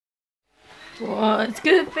What's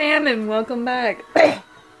good, fam, and welcome back.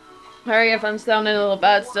 Sorry if I'm sounding a little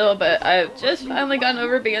bad still, but I've just finally gotten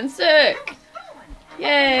over being sick.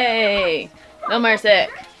 Yay! No more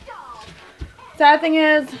sick. Sad thing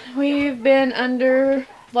is, we've been under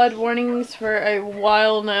flood warnings for a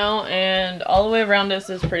while now, and all the way around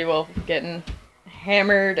us is pretty well getting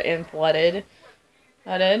hammered and flooded.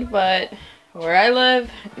 But where I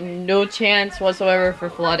live, no chance whatsoever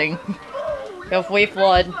for flooding. If we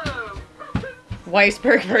flood,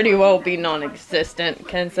 Weisberg pretty well be non-existent,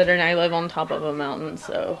 considering I live on top of a mountain,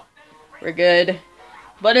 so we're good.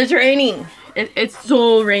 But it's raining. It's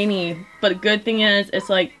so rainy. But the good thing is, it's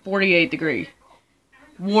like 48 degrees.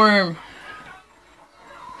 Warm.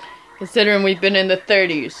 Considering we've been in the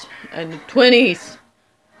 30s and the 20s.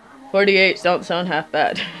 48s don't sound half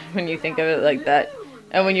bad when you think of it like that.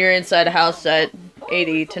 And when you're inside a house at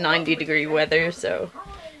 80 to 90 degree weather, so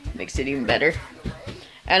it makes it even better.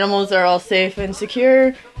 Animals are all safe and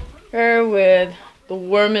secure with the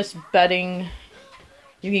warmest bedding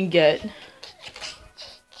you can get.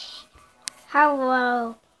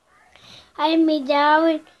 Hello. I'm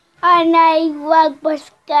Yall, and I was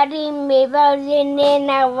studying Mabel's and then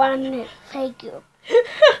I want to thank you.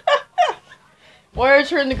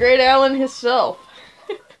 Words from the great Alan himself.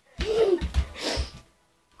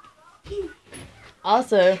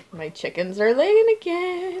 Also, my chickens are laying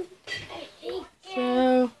again.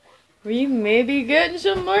 So, we may be getting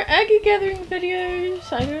some more egg gathering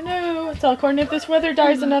videos. I don't know. It's all according if this weather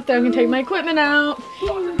dies enough that I can take my equipment out.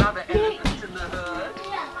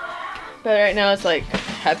 But right now it's like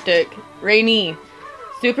hectic, rainy,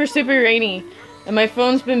 super rainy. And my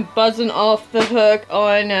phone's been buzzing off the hook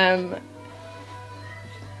on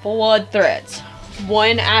flood threats.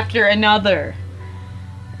 One after another.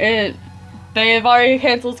 They have already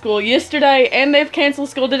canceled school yesterday, and they've canceled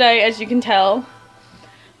school today, as you can tell.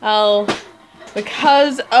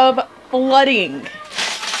 Because of flooding.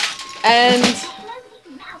 And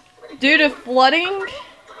due to flooding,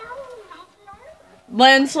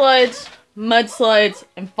 landslides, mudslides,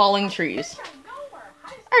 and falling trees.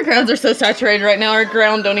 Our grounds are so saturated right now, our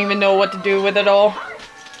ground don't even know what to do with it all.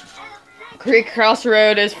 Creek Cross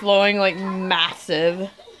Road is flowing like massive.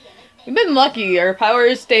 We've been lucky. Our power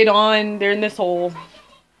has stayed on during this whole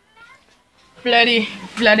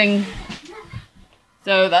flooding.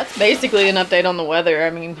 So that's basically an update on the weather. I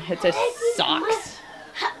mean, it just sucks.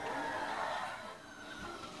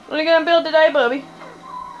 What are you gonna build today, Bubby?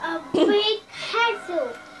 A big castle.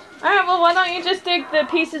 Alright, well, why don't you just take the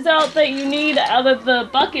pieces out that you need out of the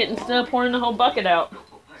bucket instead of pouring the whole bucket out?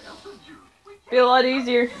 Be a lot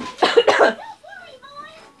easier.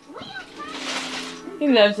 He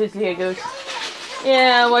loves his Legos.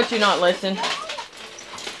 Yeah, why'd you not listen?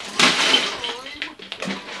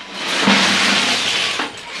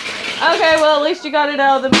 Okay, well, at least you got it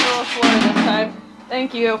out of the middle of the floor this time.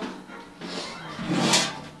 Thank you.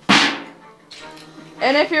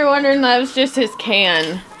 And if you're wondering, that was just his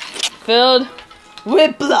can. Filled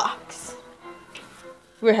with blocks.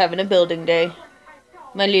 We're having a building day.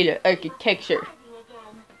 My little architecture.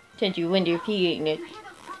 Since you wonder if he ain't it.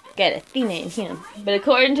 Got Athena in him. But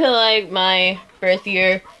according to like my birth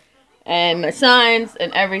year and my signs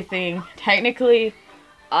and everything, technically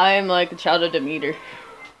I'm like a child of Demeter.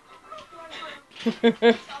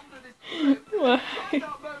 Why?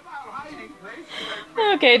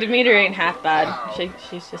 Okay, Demeter ain't half bad.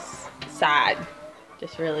 She's just sad.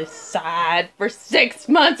 Just really sad for 6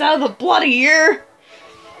 months out of the bloody year.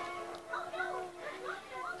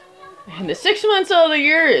 And the 6 months out of the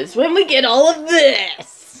year is when we get all of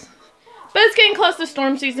this. But it's getting close to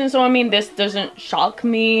storm season, so I mean, this doesn't shock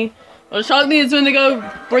me. What shocked me is when they go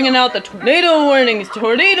bringing out the tornado warnings,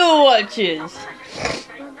 tornado watches.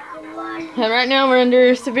 And right now we're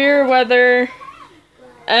under severe weather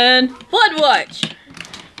and flood watch.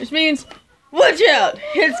 Which means, watch out,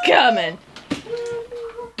 it's coming.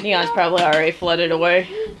 Neon's probably already flooded away.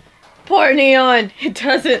 Poor Neon, it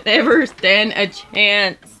doesn't ever stand a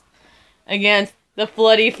chance against the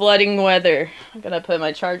flooding weather. I'm gonna put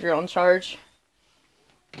my charger on charge.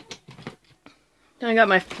 I got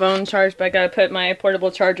my phone charged, but I gotta put my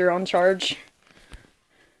portable charger on charge.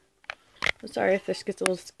 I'm sorry if this gets a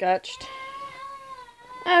little scratched.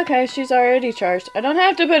 Okay, she's already charged. I don't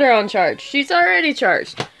have to put her on charge. She's already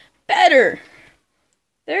charged. Better!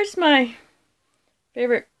 There's my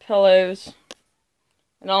favorite pillows.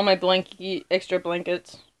 And all my extra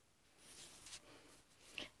blankets.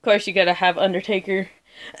 Of course, you gotta have Undertaker.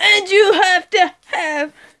 And you have to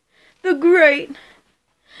have the great,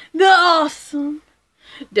 the awesome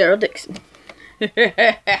Daryl Dixon. That's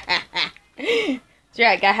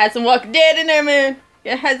right, gotta have some Walking Dead in there, man.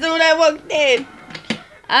 Yeah, that's what I walked in.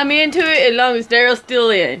 I'm into it as long as Daryl's still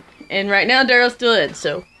in. And right now Daryl's still in,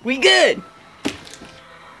 so we good.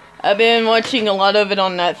 I've been watching a lot of it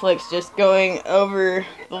on Netflix, just going over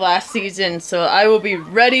the last season, so I will be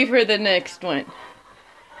ready for the next one.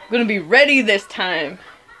 I'm gonna be ready this time.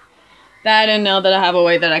 That and now that I have a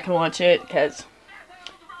way that I can watch it, because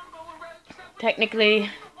technically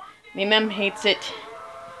my mom hates it,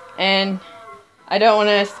 and I don't want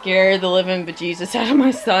to scare the living bejesus out of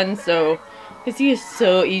my son, so, because he is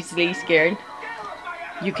so easily scared.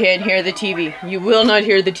 You can't hear the TV. You will not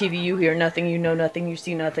hear the TV. You hear nothing. You know nothing. You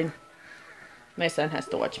see nothing. My son has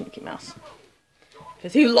to watch Mickey Mouse.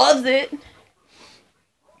 Because he loves it.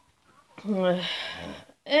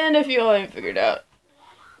 And if you all haven't figured out,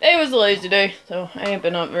 it was a lazy day, so I ain't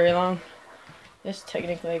been up very long. This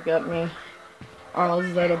technically got me all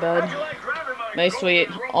out of bed. My sweet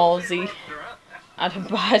Allsy out of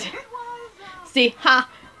bed. See, ha!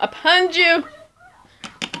 I punned you!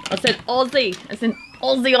 I said Ozzy. I said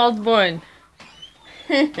Ozzy Osbourne.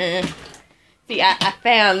 See, I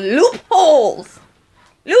found loopholes.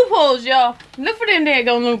 Loopholes, y'all. Look for them there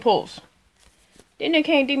going loopholes. Then they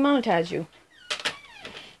can't demonetize you.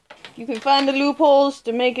 You can find the loopholes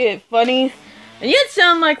to make it funny and yet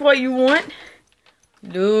sound like what you want.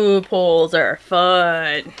 Loopholes are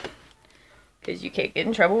fun. Because you can't get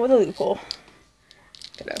in trouble with a loophole.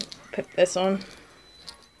 Gotta put this on.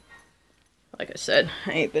 Like I said,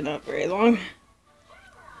 I ain't been up very long.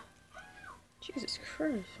 Jesus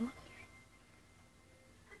Christ. Huh?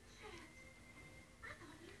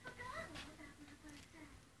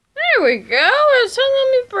 There we go. It's hung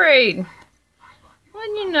on me braid.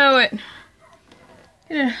 Wouldn't you know it?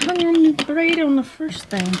 It hung on me braid on the first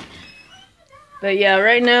thing. But yeah,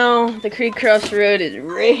 right now the Creek Cross Road is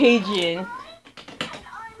raging.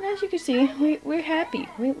 As you can see, we're happy.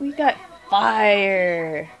 We got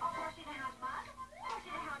fire.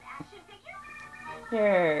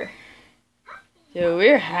 There. So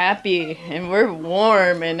we're happy and we're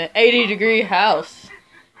warm in an 80-degree house.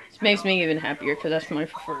 This makes me even happier because that's my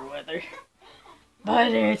preferred weather.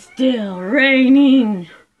 But it's still raining.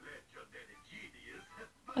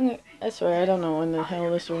 I swear, I don't know when the hell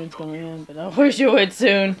this rain's going to end, but I wish it would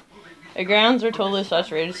soon. The grounds are totally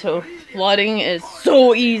saturated, so flooding is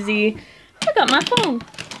so easy. I got my phone.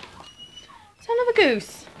 Son of a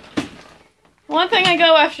goose. One thing I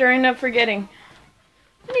go after, I end up forgetting.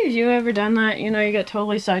 Any of you ever done that? You know, you get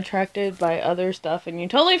totally sidetracked by other stuff and you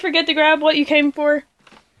totally forget to grab what you came for?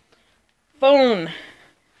 Phone.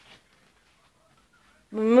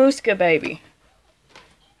 Mamuska baby.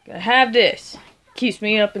 Gotta have this. Keeps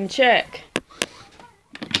me up in check.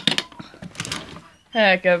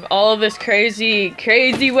 Heck, of all of this crazy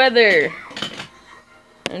weather.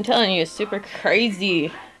 I'm telling you, it's super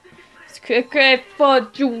crazy. It's crazy for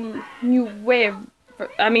February.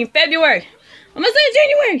 I'm gonna say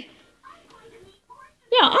January.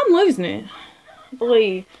 Yeah, I'm losing it. I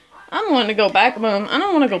believe. I'm wanting to go back a month. I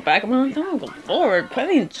don't want to go back a month. I want to go forward. Put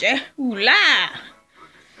in July.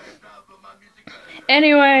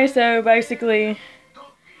 Anyway, so basically,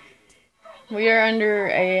 we are under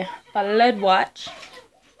a flood watch.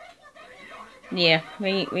 Yeah,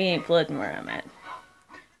 we ain't flooding where I'm at.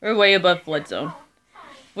 We're way above flood zone.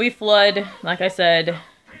 We flood, like I said.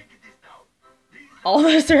 All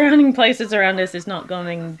the surrounding places around us is not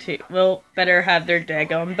going to, well, better have their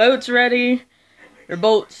daggone boats ready. Their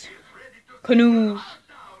boats, canoes,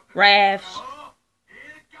 rafts,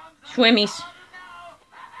 swimmies,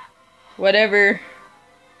 whatever.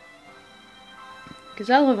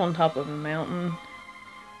 Because I live on top of a mountain.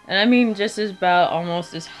 And I mean just as about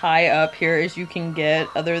almost as high up here as you can get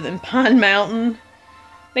other than Pine Mountain.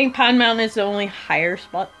 I think Pine Mountain is the only higher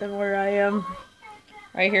spot than where I am.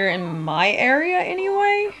 Right here in my area,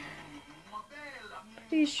 anyway.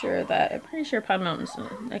 Pretty sure Pine Mountain's the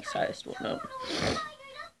next highest one up.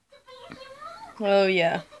 Oh,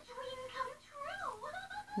 yeah.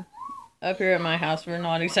 Up here at my house, we're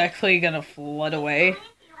not exactly gonna flood away.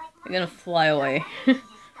 We're gonna fly away.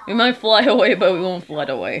 We might fly away, but we won't flood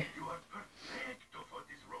away.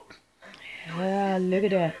 Ah, look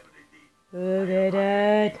at that. Look at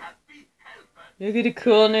that. Look at the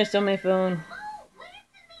coolness on my phone.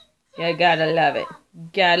 Yeah, gotta love it.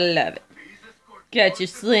 Gotta love it. Got your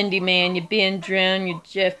Slendy Man, your Ben Drown, your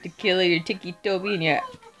Jeff the Killer, your Tiki Toby, and your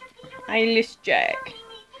Eyeless Jack.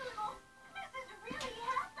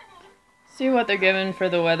 See what they're giving for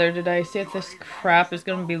the weather today. See if this crap is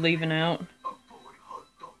gonna be leaving out.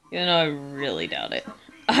 You know, I really doubt it.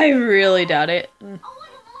 I really doubt it.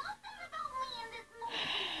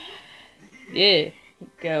 Yeah,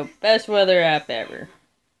 go. Best weather app ever.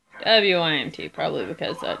 WIMT, probably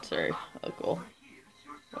because that's our local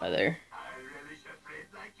weather.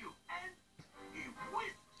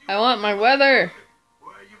 I want my weather!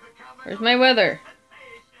 Where's my weather?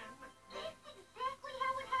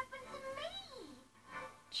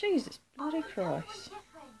 Jesus bloody Christ.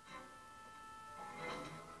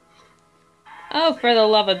 Oh, for the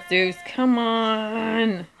love of Zeus, come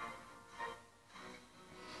on!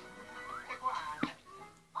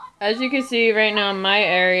 As you can see right now, my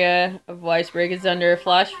area of Weisberg is under a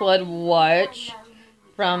flash flood watch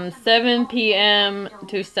from 7 p.m.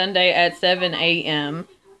 to Sunday at 7 a.m.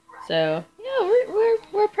 So, yeah,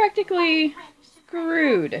 we're practically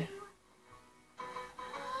screwed.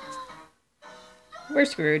 We're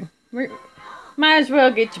screwed. Might as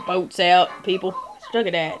well get your boats out, people. Look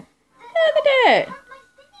at that. Look at that.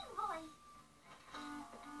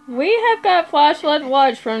 We have got flash flood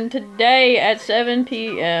watch from today at 7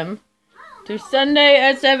 p.m. to Sunday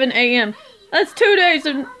at 7 a.m. That's 2 days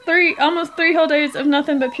of almost 3 whole days of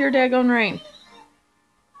nothing but pure daggone rain.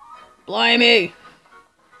 Blimey.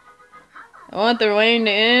 I want the rain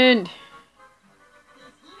to end.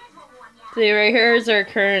 See, right here is our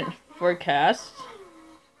current forecast.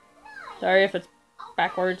 Sorry if it's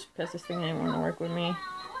backwards because this thing didn't want to work with me.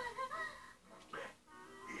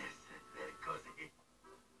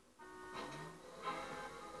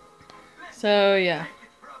 So, yeah.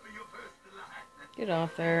 Get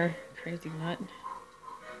off there, crazy nut.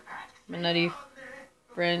 My nutty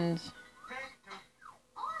friends.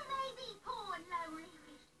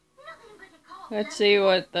 Let's see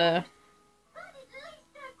what the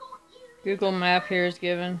Google map here is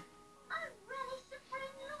given.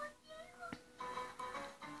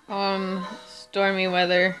 Stormy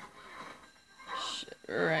weather.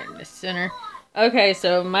 Right in the center. Okay,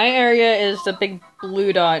 so my area is the big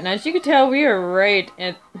blue dot. And as you can tell, we are right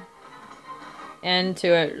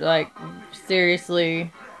into it. Like,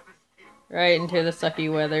 seriously. Right into the sucky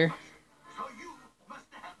weather.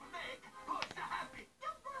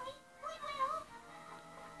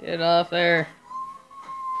 Get off there.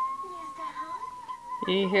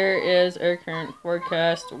 See, here is our current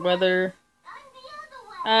forecast weather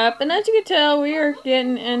app. And as you can tell, we are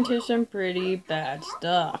getting into some pretty bad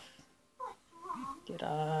stuff. Get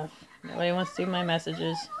off. Nobody wants to see my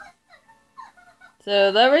messages.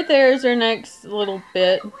 So that right there is our next little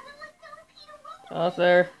bit. Off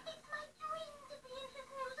there.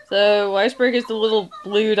 So Weisberg is the little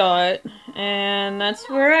blue dot. And that's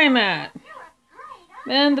where I'm at.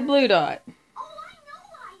 And the blue dot.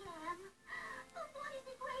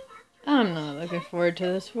 I'm not looking forward to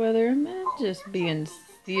this weather. I'm just being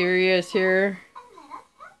serious here.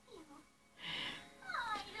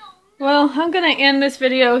 Well, I'm gonna end this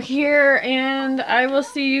video here, and I will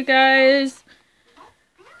see you guys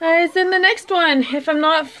in the next one, if I'm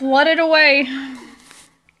not flooded away.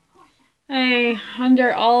 Hey,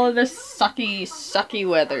 under all of this sucky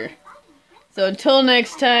weather. So until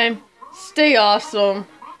next time, stay awesome.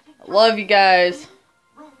 I love you guys.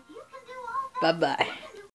 Bye-bye.